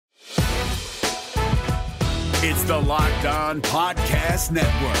It's the Locked On Podcast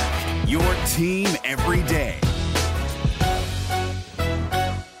Network, your team every day.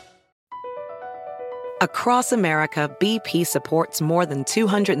 Across America, BP supports more than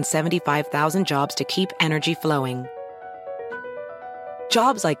 275,000 jobs to keep energy flowing.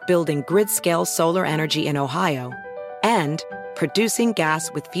 Jobs like building grid-scale solar energy in Ohio and producing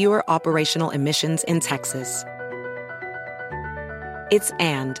gas with fewer operational emissions in Texas. It's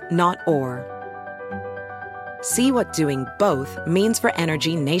and, not or. See what doing both means for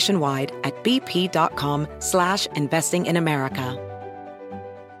energy nationwide at bp.com/investing in America.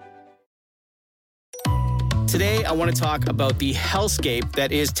 Today, I want to talk about the hellscape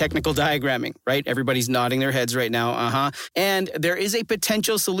that is technical diagramming, right? Everybody's nodding their heads right now, And there is a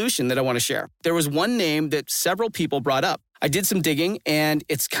potential solution that I want to share. There was one name that several people brought up. I did some digging, and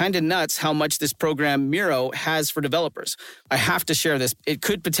it's kind of nuts how much this program Miro has for developers. I have to share this. It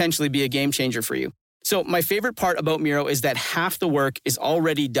could potentially be a game changer for you. So my favorite part about Miro is that half the work is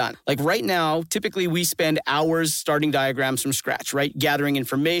already done. Like right now, typically we spend hours starting diagrams from scratch, right? Gathering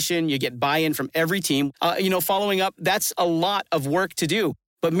information, you get buy-in from every team. Following up, that's a lot of work to do.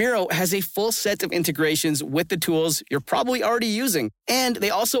 But Miro has a full set of integrations with the tools you're probably already using. And they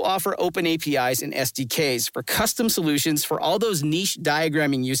also offer open APIs and SDKs for custom solutions for all those niche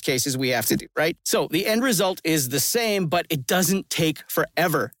diagramming use cases we have to do, right? So the end result is the same, but it doesn't take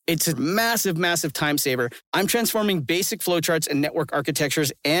forever. It's a massive, massive time saver. I'm transforming basic flowcharts and network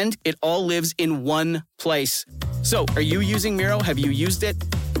architectures, and it all lives in one place. So are you using Miro? Have you used it?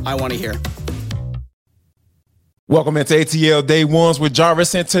 I want to hear. Welcome into ATL Day Ones with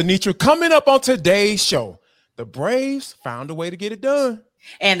Jarvis and Tenitra. Coming up on today's show, the Braves found a way to get it done.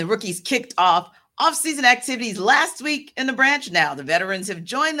 And the rookies kicked off off-season activities last week in the branch. Now the veterans have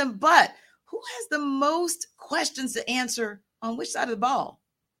joined them, but who has the most questions to answer on which side of the ball?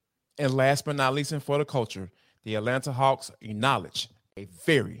 And last but not least, and for the culture, the Atlanta Hawks acknowledge a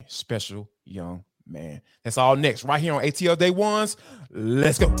very special young man. That's all next, right here on ATL Day Ones.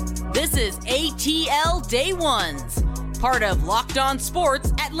 Let's go. This is ATL Day Ones, part of Locked On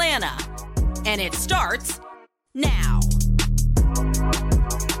Sports Atlanta. And it starts now.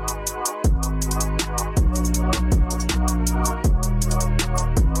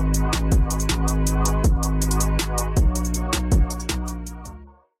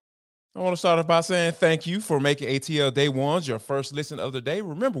 I want to start off by saying thank you for making ATL Day Ones your first listen of the day.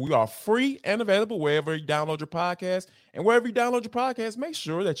 Remember, we are free and available wherever you download your podcast. And wherever you download your podcast, make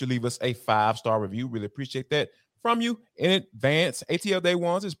sure that you leave us a 5-star review. Really appreciate that from you in advance. ATL Day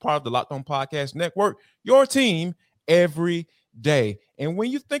Ones is part of the Locked On Podcast Network, your team every day. And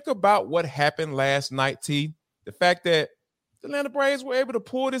when you think about what happened last night, T, the fact that the Atlanta Braves were able to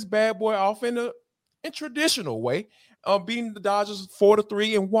pull this bad boy off in traditional way, beating the Dodgers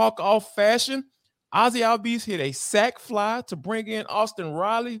 4-3 in walk-off fashion. Ozzie Albies hit a sac fly to bring in Austin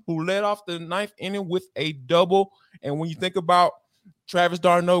Riley, who led off the ninth inning with a double. And when you think about Travis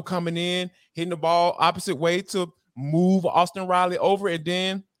d'Arnaud coming in, hitting the ball opposite way to move Austin Riley over, and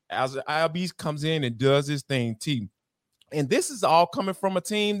then Ozzie Albies comes in and does his thing, T. And this is all coming from a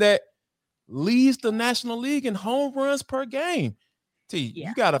team that leads the National League in home runs per game. Yeah.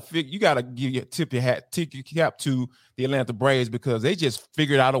 You gotta give your tip your cap to the Atlanta Braves, because they just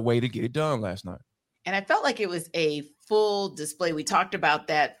figured out a way to get it done last night. And I felt like it was a full display. We talked about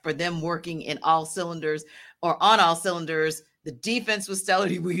that for them working in all cylinders or on all cylinders. The defense was stellar.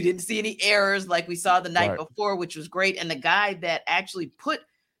 We didn't see any errors like we saw the night before, which was great. And the guy that actually put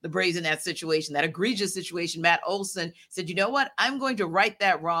the Braves in that situation, that egregious situation, Matt Olson, said, you know what? I'm going to right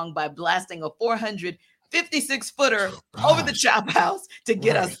that wrong by blasting a 456-footer over the chop house to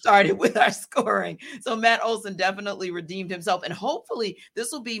get us started with our scoring. So Matt Olson definitely redeemed himself. And hopefully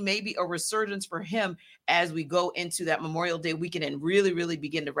this will be maybe a resurgence for him as we go into that Memorial Day weekend and really, really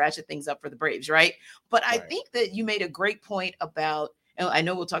begin to ratchet things up for the Braves, right? But I think that you made a great point about, and I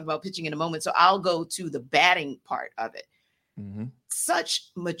know we'll talk about pitching in a moment, so I'll go to the batting part of it. Mm-hmm. Such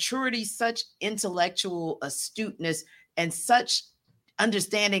maturity, such intellectual astuteness, and such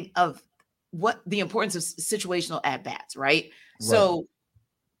understanding of what the importance of situational at-bats, right? So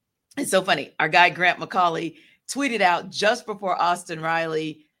it's so funny. Our guy, Grant McCauley, tweeted out just before Austin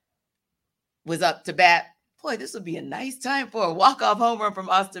Riley was up to bat, boy, this would be a nice time for a walk-off home run from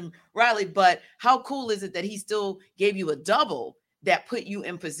Austin Riley. But how cool is it that he still gave you a double that put you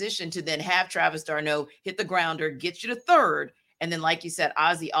in position to then have Travis d'Arnaud hit the grounder, get you to third. And then, like you said,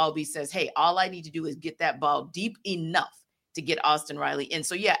 Ozzie Albies says, hey, all I need to do is get that ball deep enough to get Austin Riley in.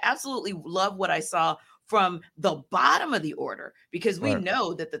 So, yeah, absolutely love what I saw from the bottom of the order, because we Right.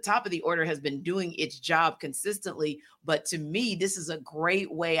 know that the top of the order has been doing its job consistently. But to me, this is a great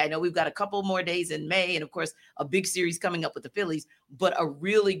way. I know we've got a couple more days in May, and of course, a big series coming up with the Phillies, but a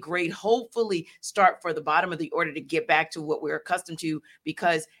really great, hopefully, start for the bottom of the order to get back to what we're accustomed to.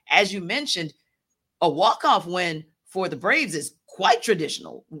 Because as you mentioned, a walk-off win for the Braves is quite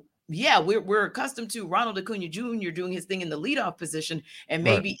traditional. Yeah, we're accustomed to Ronald Acuna Jr. doing his thing in the leadoff position, and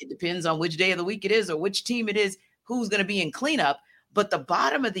maybe it depends on which day of the week it is or which team it is, who's going to be in cleanup. But the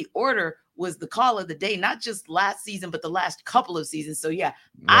bottom of the order was the call of the day, not just last season, but the last couple of seasons. So yeah,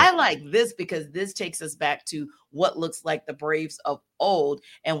 I like this because this takes us back to what looks like the Braves of old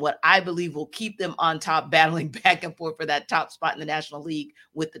and what I believe will keep them on top, battling back and forth for that top spot in the National League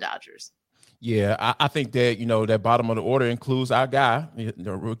with the Dodgers. Yeah, I think that, that bottom of the order includes our guy,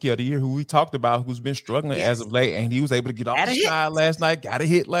 the rookie of the year, who we talked about, who's been struggling as of late, and he was able to get off the side last night, got a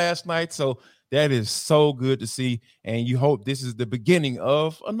hit last night. So that is so good to see, and you hope this is the beginning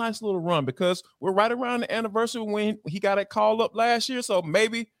of a nice little run, because we're right around the anniversary when he got a call up last year. So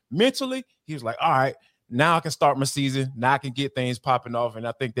maybe mentally he was like, all right, now I can start my season. Now I can get things popping off, and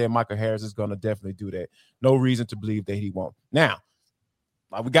I think that Michael Harris is going to definitely do that. No reason to believe that he won't. Now,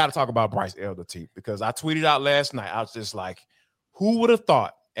 we got to talk about Bryce Elder, T, because I tweeted out last night. I was just like, who would have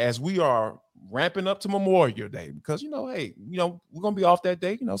thought, as we are ramping up to Memorial Day, because, hey, we're going to be off that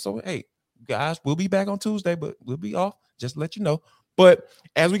day, so, hey, guys, we'll be back on Tuesday, but we'll be off, just to let you know. But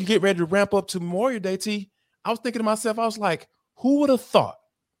as we can get ready to ramp up to Memorial Day, T, I was thinking to myself, I was like, who would have thought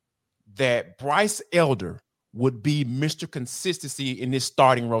that Bryce Elder would be Mr. Consistency in this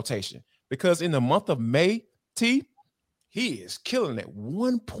starting rotation? Because in the month of May, T, he is killing it.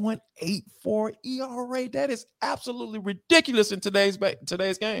 1.84 ERA. That is absolutely ridiculous in today's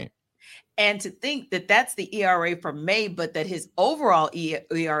game. And to think that that's the ERA for May, but that his overall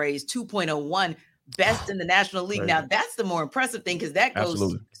ERA is 2.01, best in the National League. Now, that's the more impressive thing, because that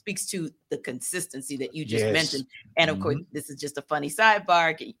speaks to the consistency that you just mentioned. And of course, this is just a funny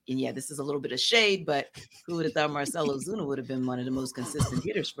sidebar. And yeah, this is a little bit of shade, but who would have thought Marcell Ozuna would have been one of the most consistent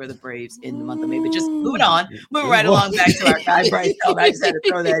hitters for the Braves in the month of May? But just moving right along back to our guy, Bryce Elder. I just had to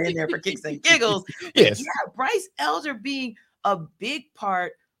throw that in there for kicks and giggles. Yes. Yeah, Bryce Elder being a big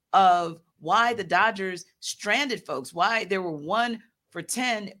part of why the Dodgers stranded folks, why there were 1 for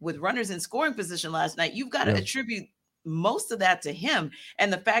 10 with runners in scoring position last night. You've got to attribute most of that to him.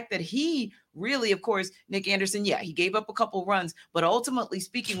 And the fact that he really, of course, Nick Anderson, he gave up a couple runs, but ultimately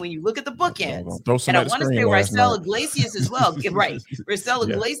speaking, when you look at the bookends, and I want to say Raisel Iglesias as well, right? Raisel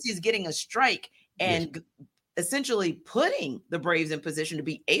Iglesias getting a strike and essentially putting the Braves in position to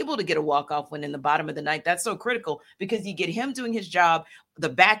be able to get a walk-off win in the bottom of the ninth. That's so critical, because you get him doing his job, the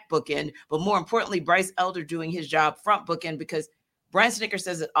back bookend, but more importantly, Bryce Elder doing his job front bookend, because Brian Snitker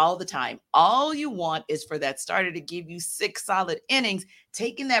says it all the time. All you want is for that starter to give you 6 solid innings,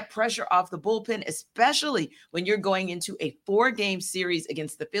 taking that pressure off the bullpen, especially when you're going into a 4-game series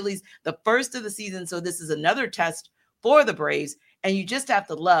against the Phillies, the first of the season. So this is another test for the Braves. And you just have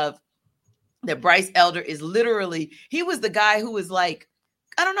to love that Bryce Elder is literally, he was the guy who was like,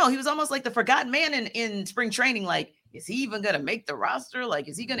 I don't know, he was almost like the forgotten man in spring training. Like, is he even going to make the roster? Like,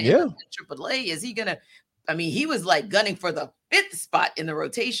 is he going to end up in AAA? Is he going to, he was like gunning for the 5th spot in the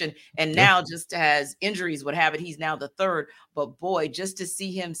rotation. And now, just as injuries would have it, he's now the 3rd. But boy, just to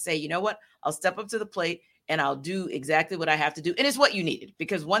see him say, you know what, I'll step up to the plate and I'll do exactly what I have to do. And it's what you needed,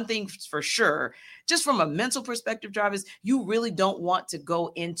 because one thing for sure, just from a mental perspective, Jarvis, you really don't want to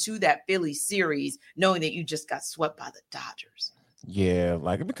go into that Philly series knowing that you just got swept by the Dodgers. Yeah,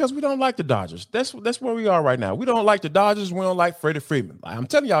 because we don't like the Dodgers. That's where we are right now. We don't like the Dodgers. We don't like Freddie Freeman. I'm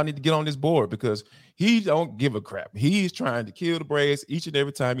telling y'all, I need to get on this board, because he don't give a crap. He's trying to kill the Braves each and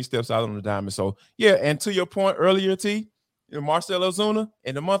every time he steps out on the diamond. So yeah, and to your point earlier, T, Marcell Ozuna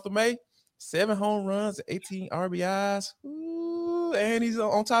in the month of May, 7 home runs, 18 RBIs, and he's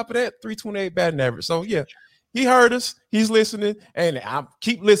on top of that 328 batting average. So yeah, he heard us. He's listening, and I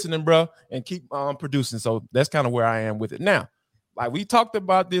keep listening, bro, and keep producing. So that's kind of where I am with it now. Like, we talked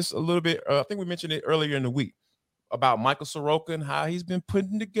about this a little bit. I think we mentioned it earlier in the week about Michael Soroka and how he's been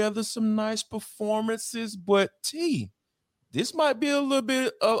putting together some nice performances. But T, this might be a little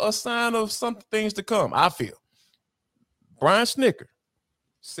bit of a sign of some things to come, I feel. Brian Snitker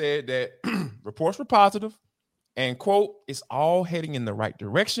said that reports were positive and, quote, it's all heading in the right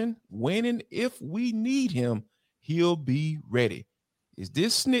direction. When and if we need him, he'll be ready. Is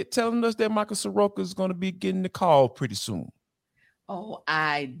this Snit telling us that Michael Soroka is going to be getting the call pretty soon? Oh,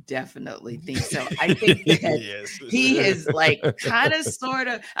 I definitely think so. I think that he is like kind of sort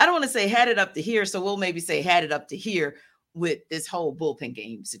of, I don't want to say had it up to here, so we'll maybe say had it up to here, with this whole bullpen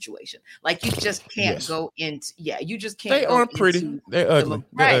game situation. Like, you just can't go into, you just can't. They aren't pretty. They're ugly.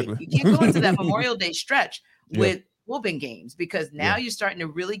 They're ugly. You can't go into that Memorial Day stretch with bullpen games, because now you're starting to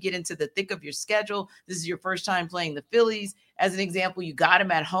really get into the thick of your schedule. This is your first time playing the Phillies. As an example, you got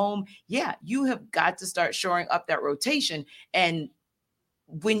them at home. Yeah, you have got to start shoring up that rotation. And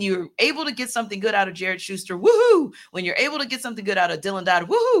when you're able to get something good out of Jared Schuster, woohoo! When you're able to get something good out of Dylan Dodd,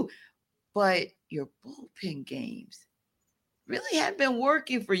 woohoo! But your bullpen games really have been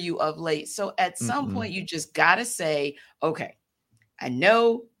working for you of late. So at some point, you just got to say, okay, I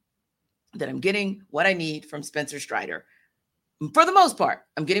know that I'm getting what I need from Spencer Strider. For the most part,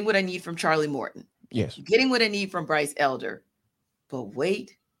 I'm getting what I need from Charlie Morton. Yes. I'm getting what I need from Bryce Elder. But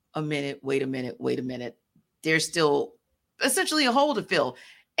wait a minute. There's still essentially a hole to fill.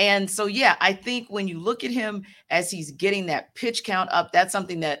 And so, I think when you look at him as he's getting that pitch count up, that's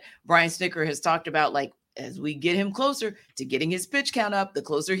something that Brian Snicker has talked about, like, as we get him closer to getting his pitch count up, the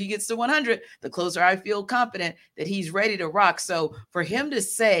closer he gets to 100, the closer I feel confident that he's ready to rock. So for him to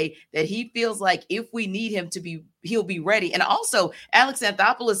say that he feels like if we need him to be, he'll be ready. And also Alex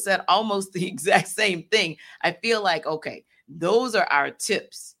Anthopoulos said almost the exact same thing. I feel like, okay, those are our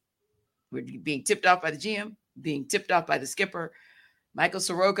tips. We're being tipped off by the GM, being tipped off by the skipper. Michael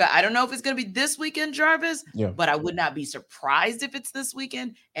Soroka, I don't know if it's going to be this weekend, Jarvis, but I would not be surprised if it's this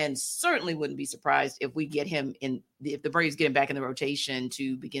weekend, and certainly wouldn't be surprised if we get him if the Braves get him back in the rotation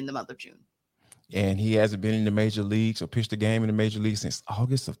to begin the month of June. And he hasn't been in the major leagues or pitched a game in the major leagues since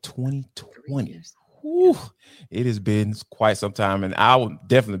August of 2020. It has been quite some time, and I will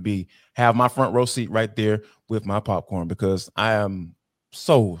definitely have my front row seat right there with my popcorn, because I am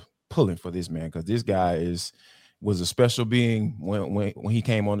so pulling for this man, because this guy was a special being when he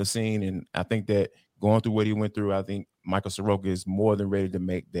came on the scene. And I think that going through what he went through, I think Michael Soroka is more than ready to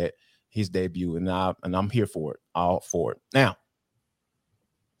make that his debut. And I'm here for it, all for it. Now,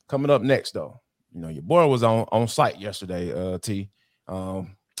 coming up next, though, your boy was on site yesterday, T.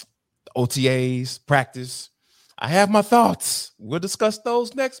 OTAs, practice. I have my thoughts. We'll discuss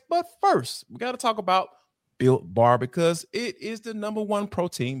those next. But first, we got to talk about Built Bar, because it is the #1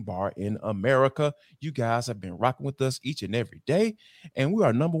 protein bar in America. You guys have been rocking with us each and every day, and we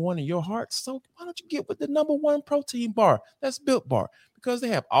are #1 in your hearts. So why don't you get with the #1 protein bar? That's Built Bar, because they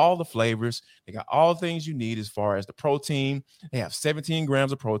have all the flavors. They got all the things you need as far as the protein. They have 17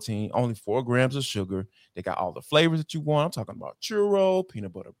 grams of protein, only 4 grams of sugar. They got all the flavors that you want. I'm talking about churro,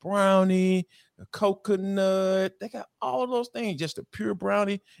 peanut butter brownie, the coconut. They got all of those things, just a pure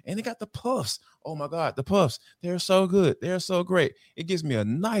brownie. And they got the puffs. Oh my God, the puffs. They're so good. They're so great. It gives me a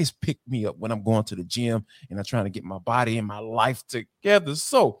nice pick-me-up when I'm going to the gym and I'm trying to get my body and my life together.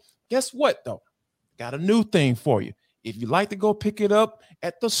 So guess what, though? Got a new thing for you. If you like to go pick it up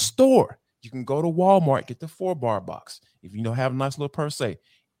at the store, you can go to Walmart, get the 4-bar box. If you have a nice little per se.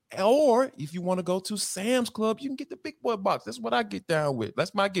 Or if you want to go to Sam's Club, you can get the big boy box. That's what I get down with.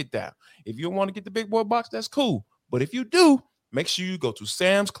 That's my get down. If you want to get the big boy box, that's cool. But if you do, make sure you go to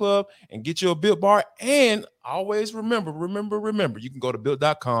Sam's Club and get your Built Bar. And always remember, you can go to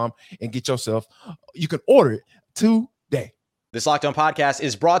built.com and get yourself, you can order it today. This Locked On podcast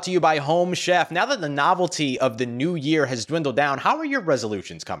is brought to you by Home Chef. Now that the novelty of the new year has dwindled down, how are your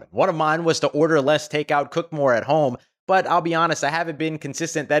resolutions coming? One of mine was to order less takeout, cook more at home. But I'll be honest, I haven't been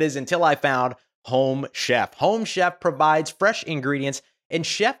consistent. That is until I found Home Chef. Home Chef provides fresh ingredients and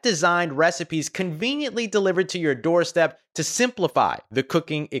chef-designed recipes conveniently delivered to your doorstep to simplify the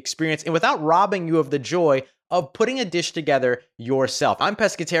cooking experience and without robbing you of the joy of putting a dish together yourself. I'm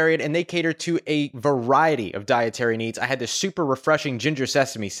pescatarian, and they cater to a variety of dietary needs. I had this super refreshing ginger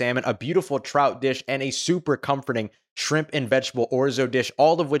sesame salmon, a beautiful trout dish, and a super comforting shrimp and vegetable orzo dish,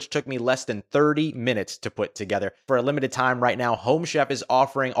 all of which took me less than 30 minutes to put together. For a limited time right now, Home Chef is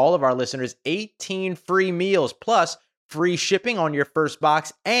offering all of our listeners 18 free meals, plus free shipping on your first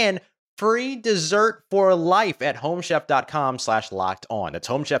box and free dessert for life at homechef.com/lockedon. That's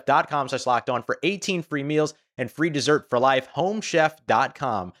homechef.com/lockedon for 18 free meals and free dessert for life.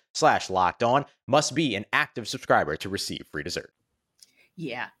 Homechef.com/lockedon. Must be an active subscriber to receive free dessert.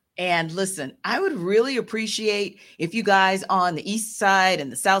 Yeah. And listen, I would really appreciate if you guys on the east side and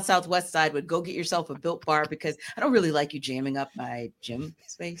the southwest side would go get yourself a Built Bar, because I don't really like you jamming up my gym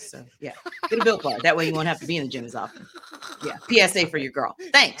space. So yeah, get a Built Bar. That way you won't have to be in the gym as often. Yeah. PSA for your girl.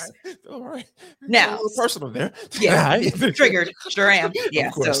 Thanks. All right. Now, a little personal there. Yeah. Triggered. Sure am.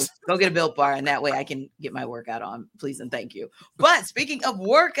 Yeah. So go get a Built Bar, and that way I can get my workout on. Please and thank you. But speaking of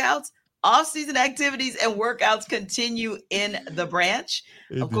workouts, Off-season activities and workouts continue in the branch.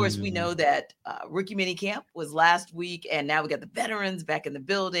 Of course, we know that rookie mini camp was last week, and now we got the veterans back in the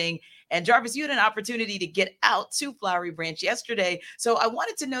building. And Jarvis, you had an opportunity to get out to Flowery Branch yesterday. So I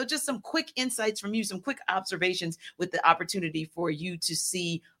wanted to know just some quick insights from you, some quick observations with the opportunity for you to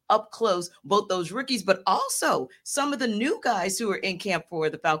see up close both those rookies, but also some of the new guys who are in camp for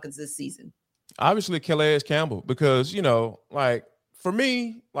the Falcons this season. Obviously, Calais Campbell, because, like, for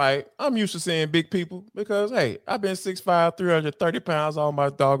me, like, I'm used to seeing big people because, hey, I've been 6'5", 330 pounds all my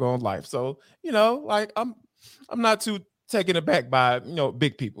doggone life. So, like, I'm not too taken aback by,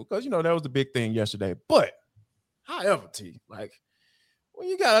 big people because, that was the big thing yesterday. But, however, like, when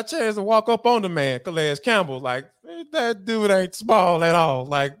you got a chance to walk up on the man, Calais Campbell, like, that dude ain't small at all.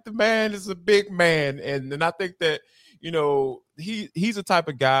 Like, the man is a big man. And I think that, he's the type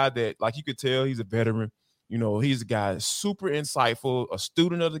of guy that, like, you could tell he's a veteran. He's a guy that's super insightful, a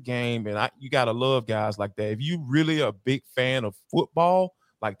student of the game, and you got to love guys like that. If you really a big fan of football,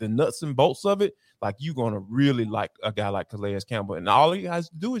 like the nuts and bolts of it, like you're going to really like a guy like Calais Campbell. And all he has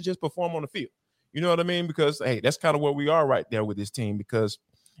to do is just perform on the field. You know what I mean? Because, hey, that's kind of where we are right there with this team, because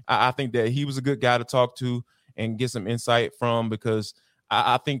I think that he was a good guy to talk to and get some insight from, because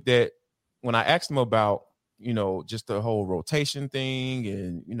I think that when I asked him about, just the whole rotation thing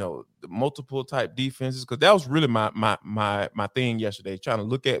and, the multiple type defenses, because that was really my thing yesterday, trying to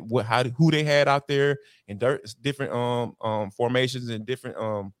look at who they had out there in different formations and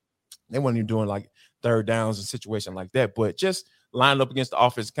different they weren't even doing like third downs and situation like that, but just line up against the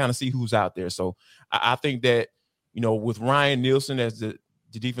offense, kind of see who's out there. So I think that, with Ryan Nielsen as the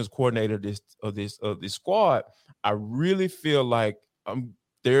defense coordinator of this squad, I really feel like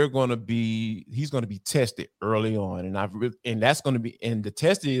he's going to be tested early on. And that's going to be, and the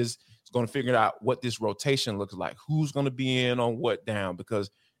test is going to figure out what this rotation looks like, who's going to be in on what down,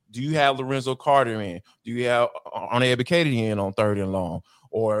 because do you have Lorenzo Carter in? Do you have Arne Ebiketie in on 3rd and long?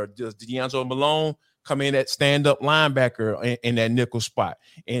 Or does D'Angelo Malone come in at stand-up linebacker in that nickel spot?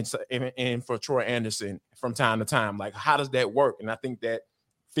 And for Troy Anderson from time to time, like, how does that work? And I think that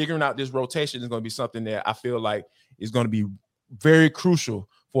figuring out this rotation is going to be something that I feel like is going to be very crucial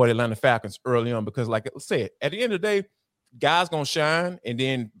for the Atlanta Falcons early on, because, like I said, at the end of the day, guys going to shine, and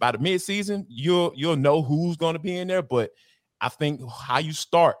then by the midseason, you'll know who's going to be in there. But I think how you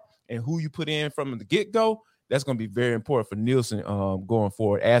start and who you put in from the get-go, that's going to be very important for Nielsen going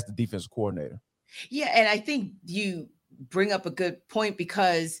forward as the defensive coordinator. Yeah, and I think you bring up a good point,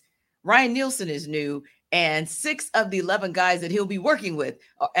 because Ryan Nielsen is new, and 6 of the 11 guys that he'll be working with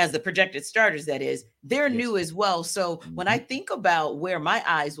as the projected starters, that is, they're new as well. So when I think about where my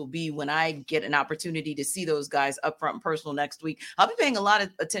eyes will be when I get an opportunity to see those guys up front and personal next week, I'll be paying a lot of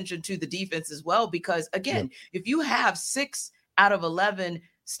attention to the defense as well, because, again, if you have 6 out of 11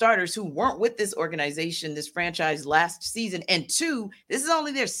 starters who weren't with this organization, this franchise last season, and 2, this is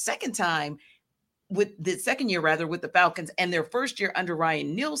only their second time with the second year rather with the Falcons, and their first year under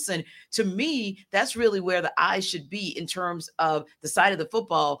Ryan Nielsen, to me, that's really where the eyes should be in terms of the side of the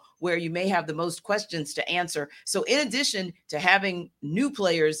football where you may have the most questions to answer. So in addition to having new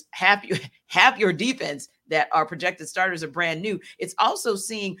players, have your defense that are projected starters are brand new, it's also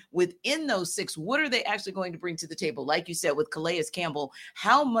seeing within those 6, what are they actually going to bring to the table? Like you said, with Calais Campbell,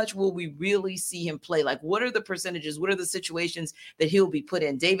 how much will we really see him play? Like, what are the percentages? What are the situations that he'll be put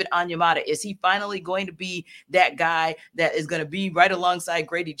in? David Onyemata, is he finally going to be that guy that is going to be right alongside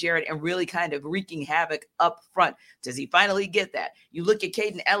Grady Jarrett and really kind of wreaking havoc up front? Does he finally get that? You look at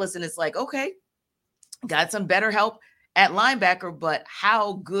Caden Ellis and it's like, okay, got some better help at linebacker, but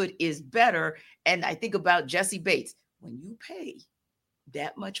how good is better? And I think about Jesse Bates. When you pay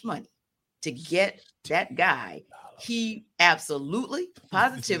that much money to get that guy, he absolutely,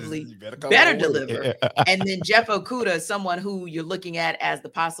 positively better deliver. And then Jeff Okudah, someone who you're looking at as the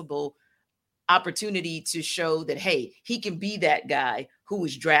possible opportunity to show that, hey, he can be that guy who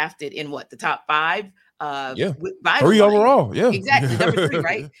was drafted in the top 5? 3 overall. Yeah, exactly. Number 3,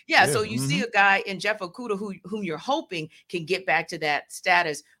 right? Yeah. So you see a guy in Jeff Okudah whom you're hoping can get back to that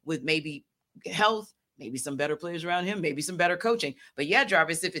status with maybe health, maybe some better players around him, maybe some better coaching. But yeah,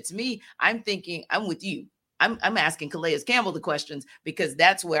 Jarvis, if it's me, I'm thinking I'm with you. I'm asking Calais Campbell the questions, because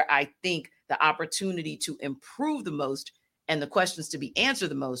that's where I think the opportunity to improve the most and the questions to be answered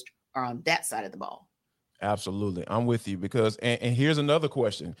the most are on that side of the ball. Absolutely. I'm with you, because, and here's another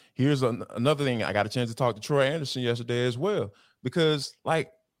question. Here's another thing. I got a chance to talk to Troy Anderson yesterday as well, because,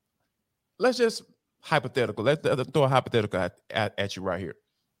 like, let's just hypothetical. Let's throw a hypothetical at you right here.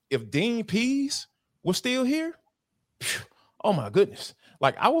 If Dean Pease was still here, oh my goodness.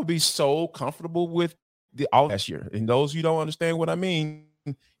 Like, I would be so comfortable with all last year. And those who don't understand what I mean,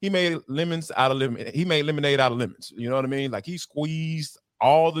 he made lemons out of lemon. He made lemonade out of lemons. You know what I mean? Like he squeezed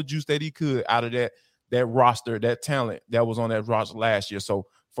all the juice that he could out of that roster, that talent that was on that roster last year. So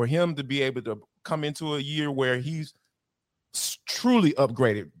for him to be able to come into a year where he's truly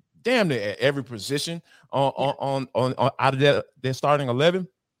upgraded, damn near at every position on out of that starting 11,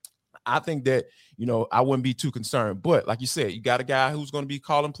 I think that, I wouldn't be too concerned. But like you said, you got a guy who's going to be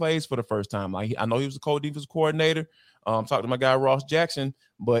calling plays for the first time. Like I know he was the co-defensive coordinator. Talked to my guy Ross Jackson,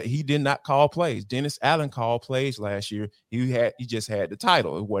 but he did not call plays. Dennis Allen called plays last year. He just had the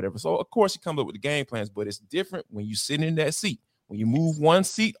title or whatever. So of course he comes up with the game plans, but it's different when you sit in that seat. When you move one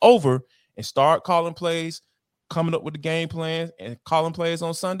seat over and start calling plays, coming up with the game plans and calling plays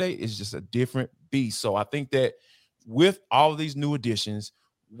on Sunday is just a different beast. So I think that with all of these new additions,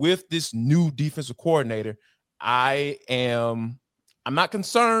 with this new defensive coordinator, I'm not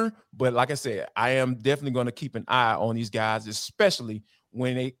concerned, but like I said, I am definitely going to keep an eye on these guys, especially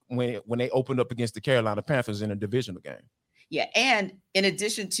when they open up against the Carolina Panthers in a divisional game. Yeah, and in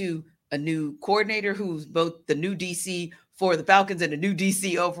addition to a new coordinator who's both the new DC for the Falcons and a new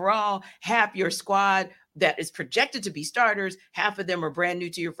DC overall, half your squad that is projected to be starters, half of them are brand new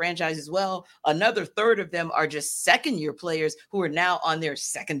to your franchise as well. Another third of them are just second-year players who are now on their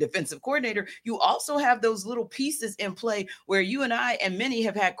second defensive coordinator. You also have those little pieces in play where you and I and many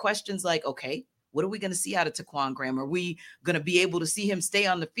have had questions like, okay, what are we going to see out of Taquan Graham? Are we going to be able to see him stay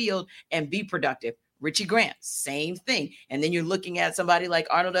on the field and be productive? Richie Grant, same thing. And then you're looking at somebody like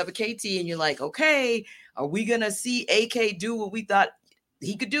Arnold Ebiketie and you're like, okay, are we going to see AK do what we thought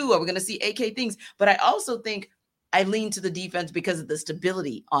he could do? Are we going to see AK things? But I also think I lean to the defense because of the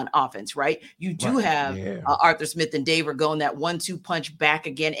stability on offense, right? You do have Arthur Smith and Dave are going that 1-2 punch back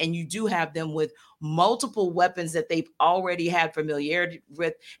again. And you do have them with multiple weapons that they've already had familiarity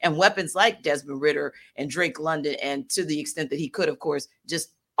with, and weapons like Desmond Ridder and Drake London. And to the extent that he could, of course,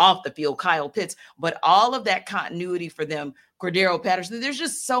 just off the field, Kyle Pitts, but all of that continuity for them, Cordero Patterson, there's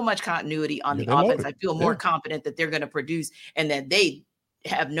just so much continuity on the offense. I feel more confident that they're going to produce and that they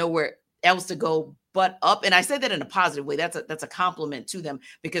have nowhere else to go but up. And I say that in a positive way. That's a compliment to them,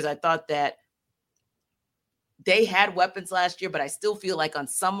 because I thought that they had weapons last year, but I still feel like on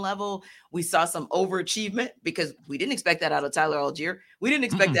some level we saw some overachievement because we didn't expect that out of Tyler Algier. We didn't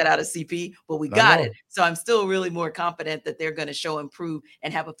expect that out of CP, but we got it. So I'm still really more confident that they're going to show improve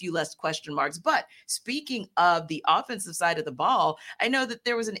and have a few less question marks. But speaking of the offensive side of the ball, I know that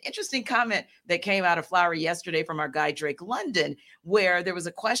there was an interesting comment that came out of Flowery yesterday from our guy Drake London, where there was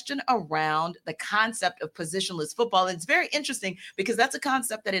a question around the concept of positionless football. And it's very interesting because that's a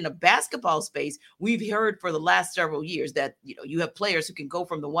concept that in a basketball space, we've heard for the last several years that, you have players who can go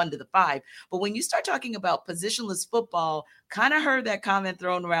from the 1 to the 5. But when you start talking about positionless football, kind of heard that comment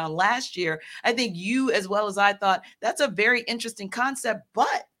thrown around last year. I think you, as well as I, thought that's a very interesting concept.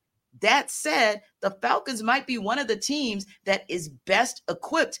 But that said, the Falcons might be one of the teams that is best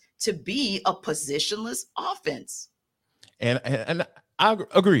equipped to be a positionless offense. And I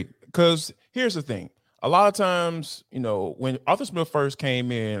agree, because here's the thing. A lot of times, when Arthur Smith first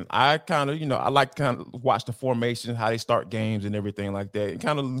came in, I kind of, I like to kind of watch the formation, how they start games and everything like that, and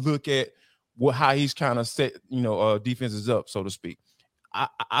kind of look at how he's kind of set, defenses up, so to speak.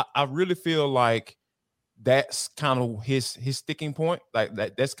 I really feel like that's kind of his sticking point. Like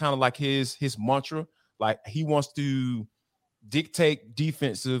that's kind of like his mantra. Like he wants to dictate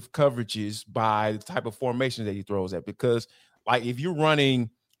defensive coverages by the type of formation that he throws at. Because like if you're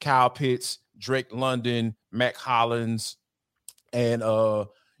running Kyle Pitts, Drake London, Mac Hollins, and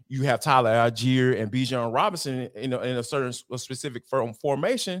you have Tyler Algier and Bijan Robinson, in a specific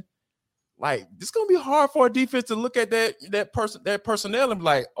formation, like it's gonna be hard for a defense to look at that personnel and be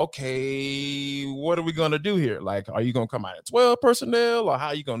like, okay, what are we gonna do here? Like, are you gonna come out at 12 personnel, or how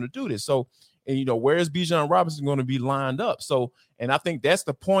are you gonna do this? So, and where is Bijan Robinson going to be lined up? So, and I think that's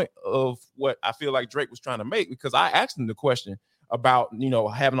the point of what I feel like Drake was trying to make, because I asked him the question about,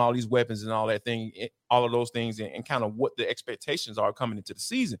 having all these weapons and all that thing, all of those things, and kind of what the expectations are coming into the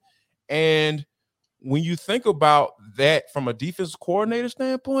season. And when you think about that from a defensive coordinator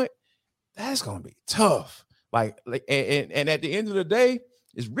standpoint, that's going to be tough. And at the end of the day,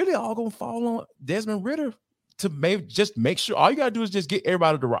 it's really all going to fall on Desmond Ridder to maybe just make sure. All you got to do is just get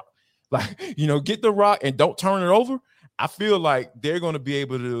everybody the rock. Like, get the rock and don't turn it over. I feel like they're going to be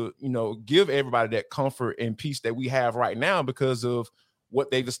able to, give everybody that comfort and peace that we have right now because of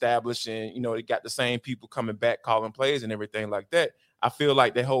what they've established. And, they got the same people coming back, calling plays and everything like that. I feel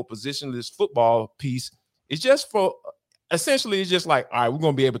like the whole positionless football piece is just essentially it's just like, all right, we're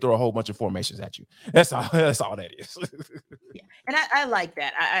going to be able to throw a whole bunch of formations at you. That's all that is. Yeah. And I like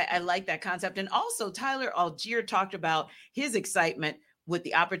that. I like that concept. And also Tyler Algier talked about his excitement with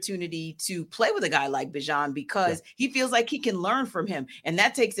the opportunity to play with a guy like Bijan because he feels like he can learn from him. And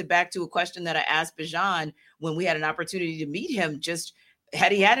that takes it back to a question that I asked Bijan when we had an opportunity to meet him. Just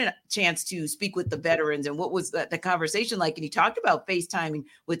had he had a chance to speak with the veterans and what was the conversation like? And he talked about FaceTiming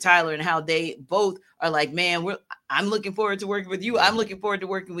with Tyler and how they both are like, man, I'm looking forward to working with you. I'm looking forward to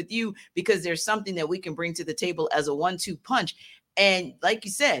working with you because there's something that we can bring to the table as a 1-2 punch. And like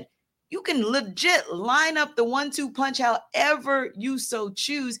you said, you can legit line up the 1-2 punch however you so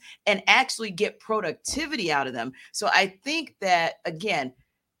choose and actually get productivity out of them. So I think that, again,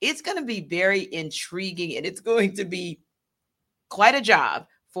 it's going to be very intriguing and it's going to be quite a job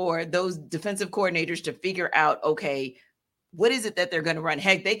for those defensive coordinators to figure out, okay, what is it that they're going to run?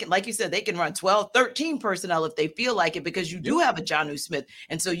 Heck, they can, like you said, they can run 12, 13 personnel if they feel like it, because you do have a Jonnu Smith.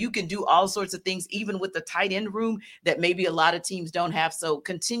 And so you can do all sorts of things, even with the tight end room that maybe a lot of teams don't have. So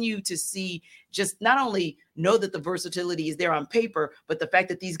continue to see, just not only know that the versatility is there on paper, but the fact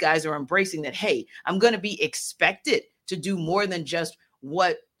that these guys are embracing that, hey, I'm going to be expected to do more than just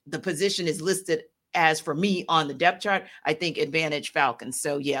what the position is listed as for me on the depth chart. I think advantage Falcons.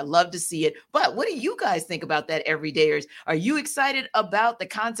 So yeah, love to see it. But what do you guys think about that, everydayers? Are you excited about the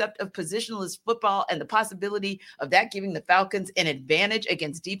concept of positionless football and the possibility of that giving the Falcons an advantage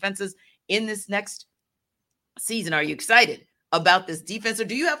against defenses in this next season? Are you excited about this defense, or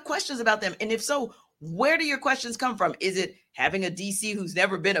do you have questions about them? And if so, where do your questions come from? Is it having a DC who's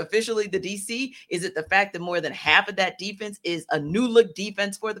never been officially the DC? Is it the fact that more than half of that defense is a new look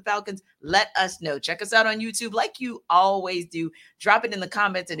defense for the Falcons? Let us know. Check us out on YouTube like you always do. Drop it in the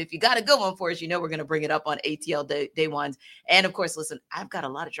comments. And if you got a good one for us, you know we're going to bring it up on ATL Day Ones. And of course, listen, I've got a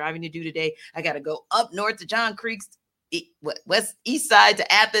lot of driving to do today. I got to go up north to John Creek's east side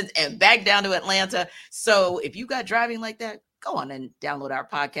to Athens and back down to Atlanta. So if you got driving like that, go on and download our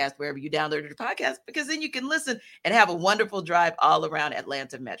podcast wherever you downloaded your podcast, because then you can listen and have a wonderful drive all around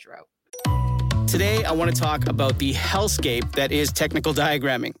Atlanta Metro. Today, I want to talk about the hellscape that is technical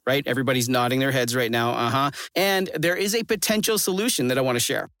diagramming, right? Everybody's nodding their heads right now. And there is a potential solution that I want to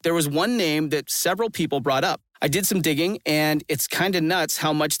share. There was one name that several people brought up. I did some digging, and it's kind of nuts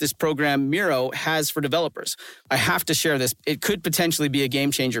how much this program Miro has for developers. I have to share this. It could potentially be a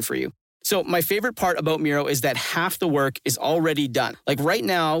game changer for you. So my favorite part about Miro is that half the work is already done. Like right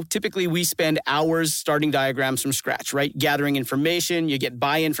now, typically we spend hours starting diagrams from scratch, right? Gathering information, you get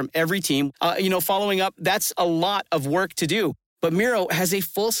buy-in from every team. Following up, that's a lot of work to do. But Miro has a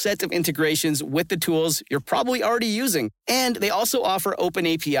full set of integrations with the tools you're probably already using. And they also offer open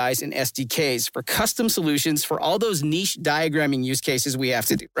APIs and SDKs for custom solutions for all those niche diagramming use cases we have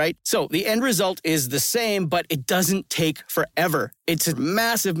to do, right? So the end result is the same, but it doesn't take forever. It's a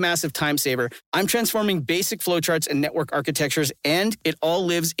massive, massive time saver. I'm transforming basic flowcharts and network architectures, and it all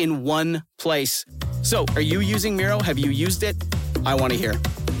lives in one place. So are you using Miro? Have you used it? I want to hear.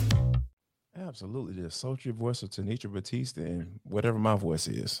 Absolutely. The sultry voice of Tenitra Batista and whatever my voice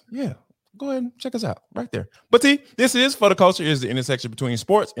is. Yeah. Go ahead and check us out right there. But this is For the Culture, is the intersection between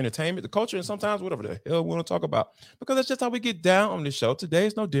sports, entertainment, the culture, and sometimes whatever the hell we want to talk about, because that's just how we get down on this show. Today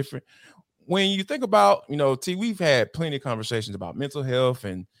is no different. When you think about, we've had plenty of conversations about mental health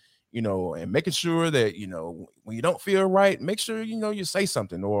and making sure that, when you don't feel right, make sure, you say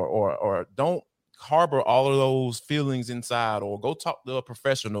something or don't harbor all of those feelings inside, or go talk to a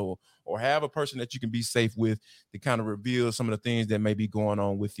professional, or have a person that you can be safe with to kind of reveal some of the things that may be going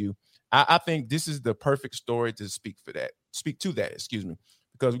on with you. I think this is the perfect story to speak to that,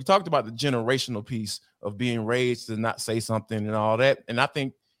 because we talked about the generational piece of being raised to not say something and all that. And I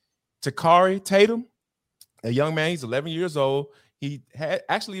think Takari Tatum, a young man, he's 11 years old. He had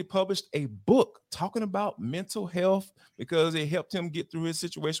actually published a book talking about mental health because it helped him get through his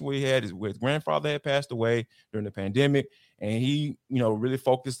situation where his grandfather had passed away during the pandemic. And he, really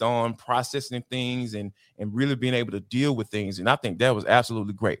focused on processing things and really being able to deal with things. And I think that was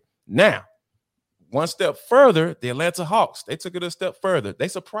absolutely great. Now, one step further, the Atlanta Hawks, they took it a step further. They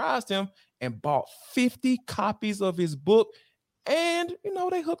surprised him and bought 50 copies of his book. And,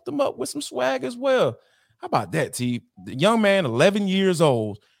 they hooked him up with some swag as well. How about that, T? The young man, 11 years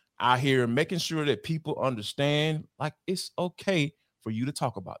old, out here making sure that people understand, like, it's okay for you to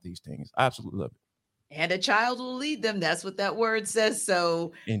talk about these things. I absolutely love it. And a child will lead them. That's what that word says.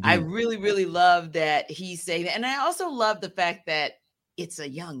 So Indeed. I really, really love that he's saying that. And I also love the fact that it's a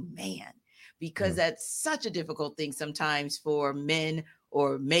young man, because that's such a difficult thing sometimes for men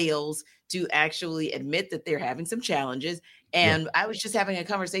or males to actually admit that they're having some challenges. And I was just having a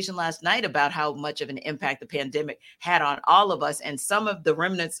conversation last night about how much of an impact the pandemic had on all of us. And some of the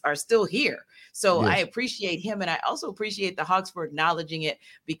remnants are still here. So I appreciate him. And I also appreciate the Hawks for acknowledging it,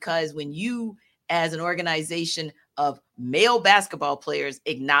 because when you as an organization of male basketball players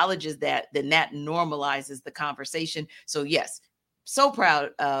acknowledges that, then that normalizes the conversation. So yes, so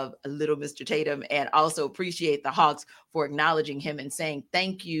proud of little Mr. Tatum, and also appreciate the Hawks for acknowledging him and saying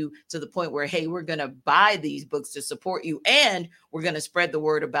thank you, to the point where, hey, we're going to buy these books to support you, and we're going to spread the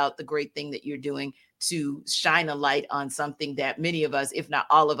word about the great thing that you're doing to shine a light on something that many of us, if not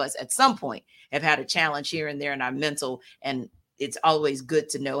all of us, at some point have had a challenge here and there in our mental. And it's always good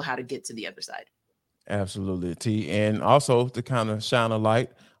to know how to get to the other side. Absolutely, T. And also to kind of shine a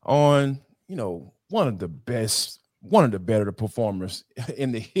light on, one of the better performers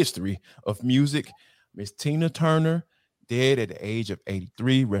in the history of music, Miss Tina Turner, dead at the age of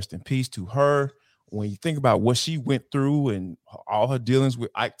 83. Rest in peace to her. When you think about what she went through and all her dealings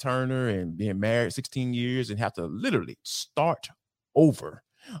with Ike Turner and being married 16 years and have to literally start over,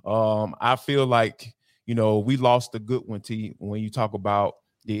 I feel like, we lost a good one, T, when you talk about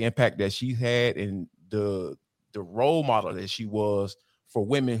the impact that she had and the role model that she was for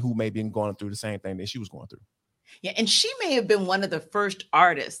women who may have been going through the same thing that she was going through. Yeah, and she may have been one of the first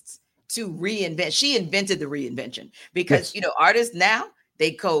artists to reinvent. She invented the reinvention, because, artists now,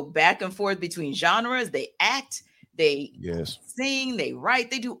 they go back and forth between genres. They act, they sing, they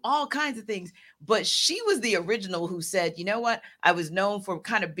write, they do all kinds of things. But she was the original who said, you know what? I was known for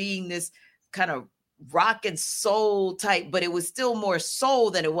kind of being this kind of rock and soul type, but it was still more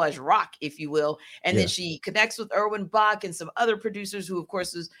soul than it was rock, if you will. And then she connects with Erwin Bach and some other producers who, of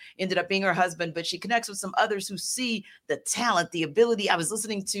course, ended up being her husband, but she connects with some others who see the talent, the ability. I was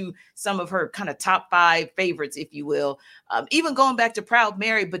listening to some of her kind of top 5 favorites, if you will, even going back to Proud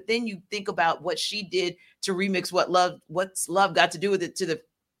Mary. But then you think about what she did to remix What's Love Got to Do with It, to the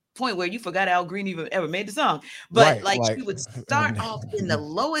point where you forgot Al Green even ever made the song. But she would start off in the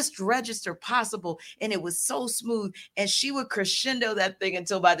lowest register possible, and it was so smooth, and she would crescendo that thing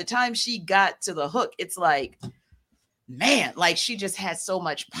until by the time she got to the hook, it's like, man, like she just had so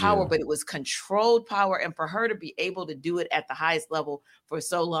much power, but it was controlled power. And for her to be able to do it at the highest level for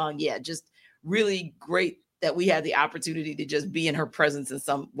so long, just really great that we had the opportunity to just be in her presence in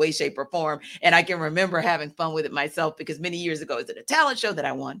some way, shape, or form. And I can remember having fun with it myself, because many years ago, it was at a talent show that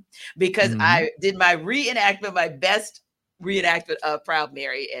I won, because I did my best reenactment of Proud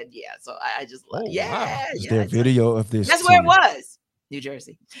Mary. And so I just love wow. Is there a video of this? That's where it was. New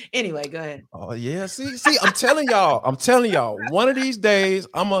Jersey. Anyway, go ahead. Oh yeah. See, I'm telling y'all, one of these days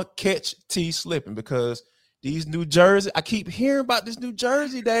I'm gonna catch T slipping, because these New Jersey, I keep hearing about this New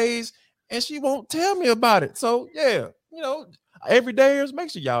Jersey days, and she won't tell me about it. So every day is, make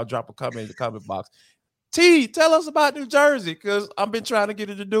sure y'all drop a comment in the comment box. T, tell us about New Jersey, because I've been trying to get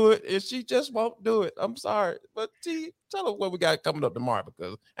her to do it, and she just won't do it. I'm sorry, but T, tell us what we got coming up tomorrow,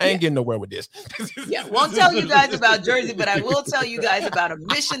 because I ain't getting nowhere with this. Won't tell you guys about Jersey, but I will tell you guys about a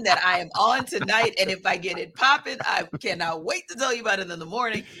mission that I am on tonight. And if I get it popping, I cannot wait to tell you about it in the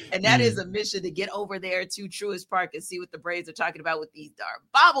morning. And that is a mission to get over there to Truist Park and see what the Braves are talking about with these darn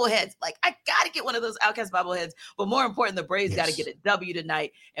bobbleheads. Like, I got to get one of those Outcast bobbleheads, but more important, the Braves got to get a W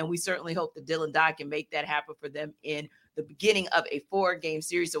tonight. And we certainly hope that Dylan Dodd can make that happen for them in the beginning of a 4-game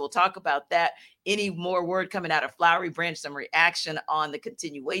series. So we'll talk about that. Any more word coming out of Flowery Branch, some reaction on the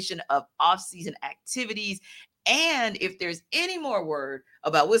continuation of off-season activities. And if there's any more word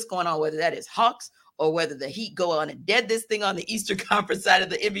about what's going on, whether that is Hawks or whether the Heat go on and dead this thing on the Eastern Conference side of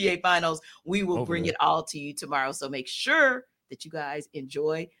the NBA Finals, we will bring it all to you tomorrow. So make sure that you guys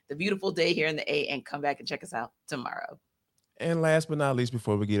enjoy the beautiful day here in the A and come back and check us out tomorrow. And last but not least,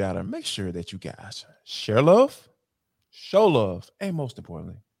 before we get out of, make sure that you guys share love, show love, and most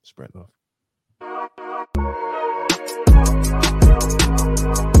importantly, spread love.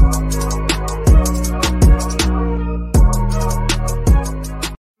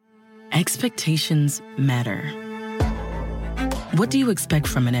 Expectations matter. What do you expect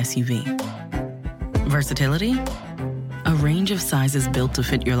from an SUV? Versatility? A range of sizes built to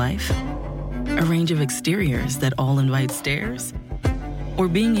fit your life? A range of exteriors that all invite stares? Or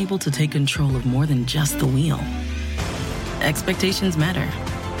being able to take control of more than just the wheel? Expectations matter,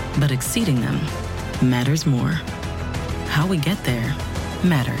 but exceeding them matters more. How we get there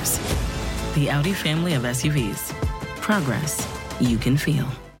matters. The Audi family of SUVs. Progress you can feel.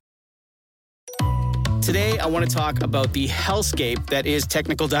 Today, I want to talk about the hellscape that is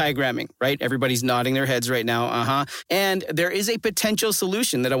technical diagramming, right? Everybody's nodding their heads right now, And there is a potential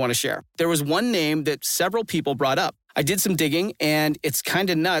solution that I want to share. There was one name that several people brought up. I did some digging, and it's kind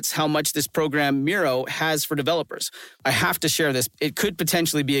of nuts how much this program Miro has for developers. I have to share this. It could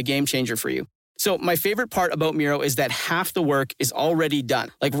potentially be a game changer for you. So my favorite part about Miro is that half the work is already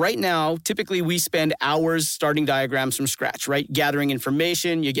done. Like right now, typically we spend hours starting diagrams from scratch, right? Gathering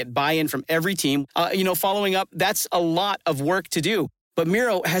information, you get buy-in from every team. Following up, that's a lot of work to do. But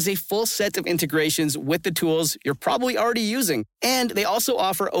Miro has a full set of integrations with the tools you're probably already using. And they also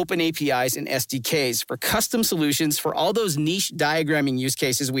offer open APIs and SDKs for custom solutions for all those niche diagramming use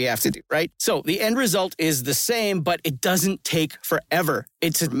cases we have to do, right? So the end result is the same, but it doesn't take forever.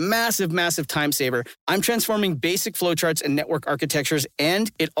 It's a massive, massive time saver. I'm transforming basic flowcharts and network architectures,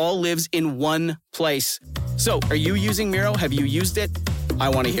 and it all lives in one place. So are you using Miro? Have you used it? I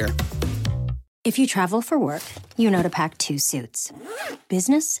want to hear. If you travel for work, you know to pack 2 suits.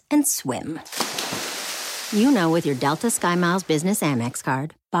 Business and swim. You know with your Delta SkyMiles Business Amex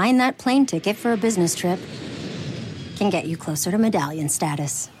card, buying that plane ticket for a business trip can get you closer to medallion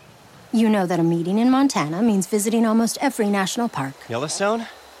status. You know that a meeting in Montana means visiting almost every national park. Yellowstone?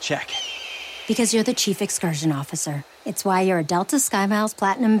 Check. Because you're the chief excursion officer. It's why you're a Delta SkyMiles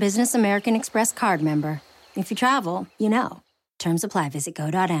Platinum Business American Express card member. If you travel, you know. Terms apply. Visit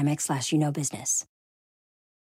go.amex/business.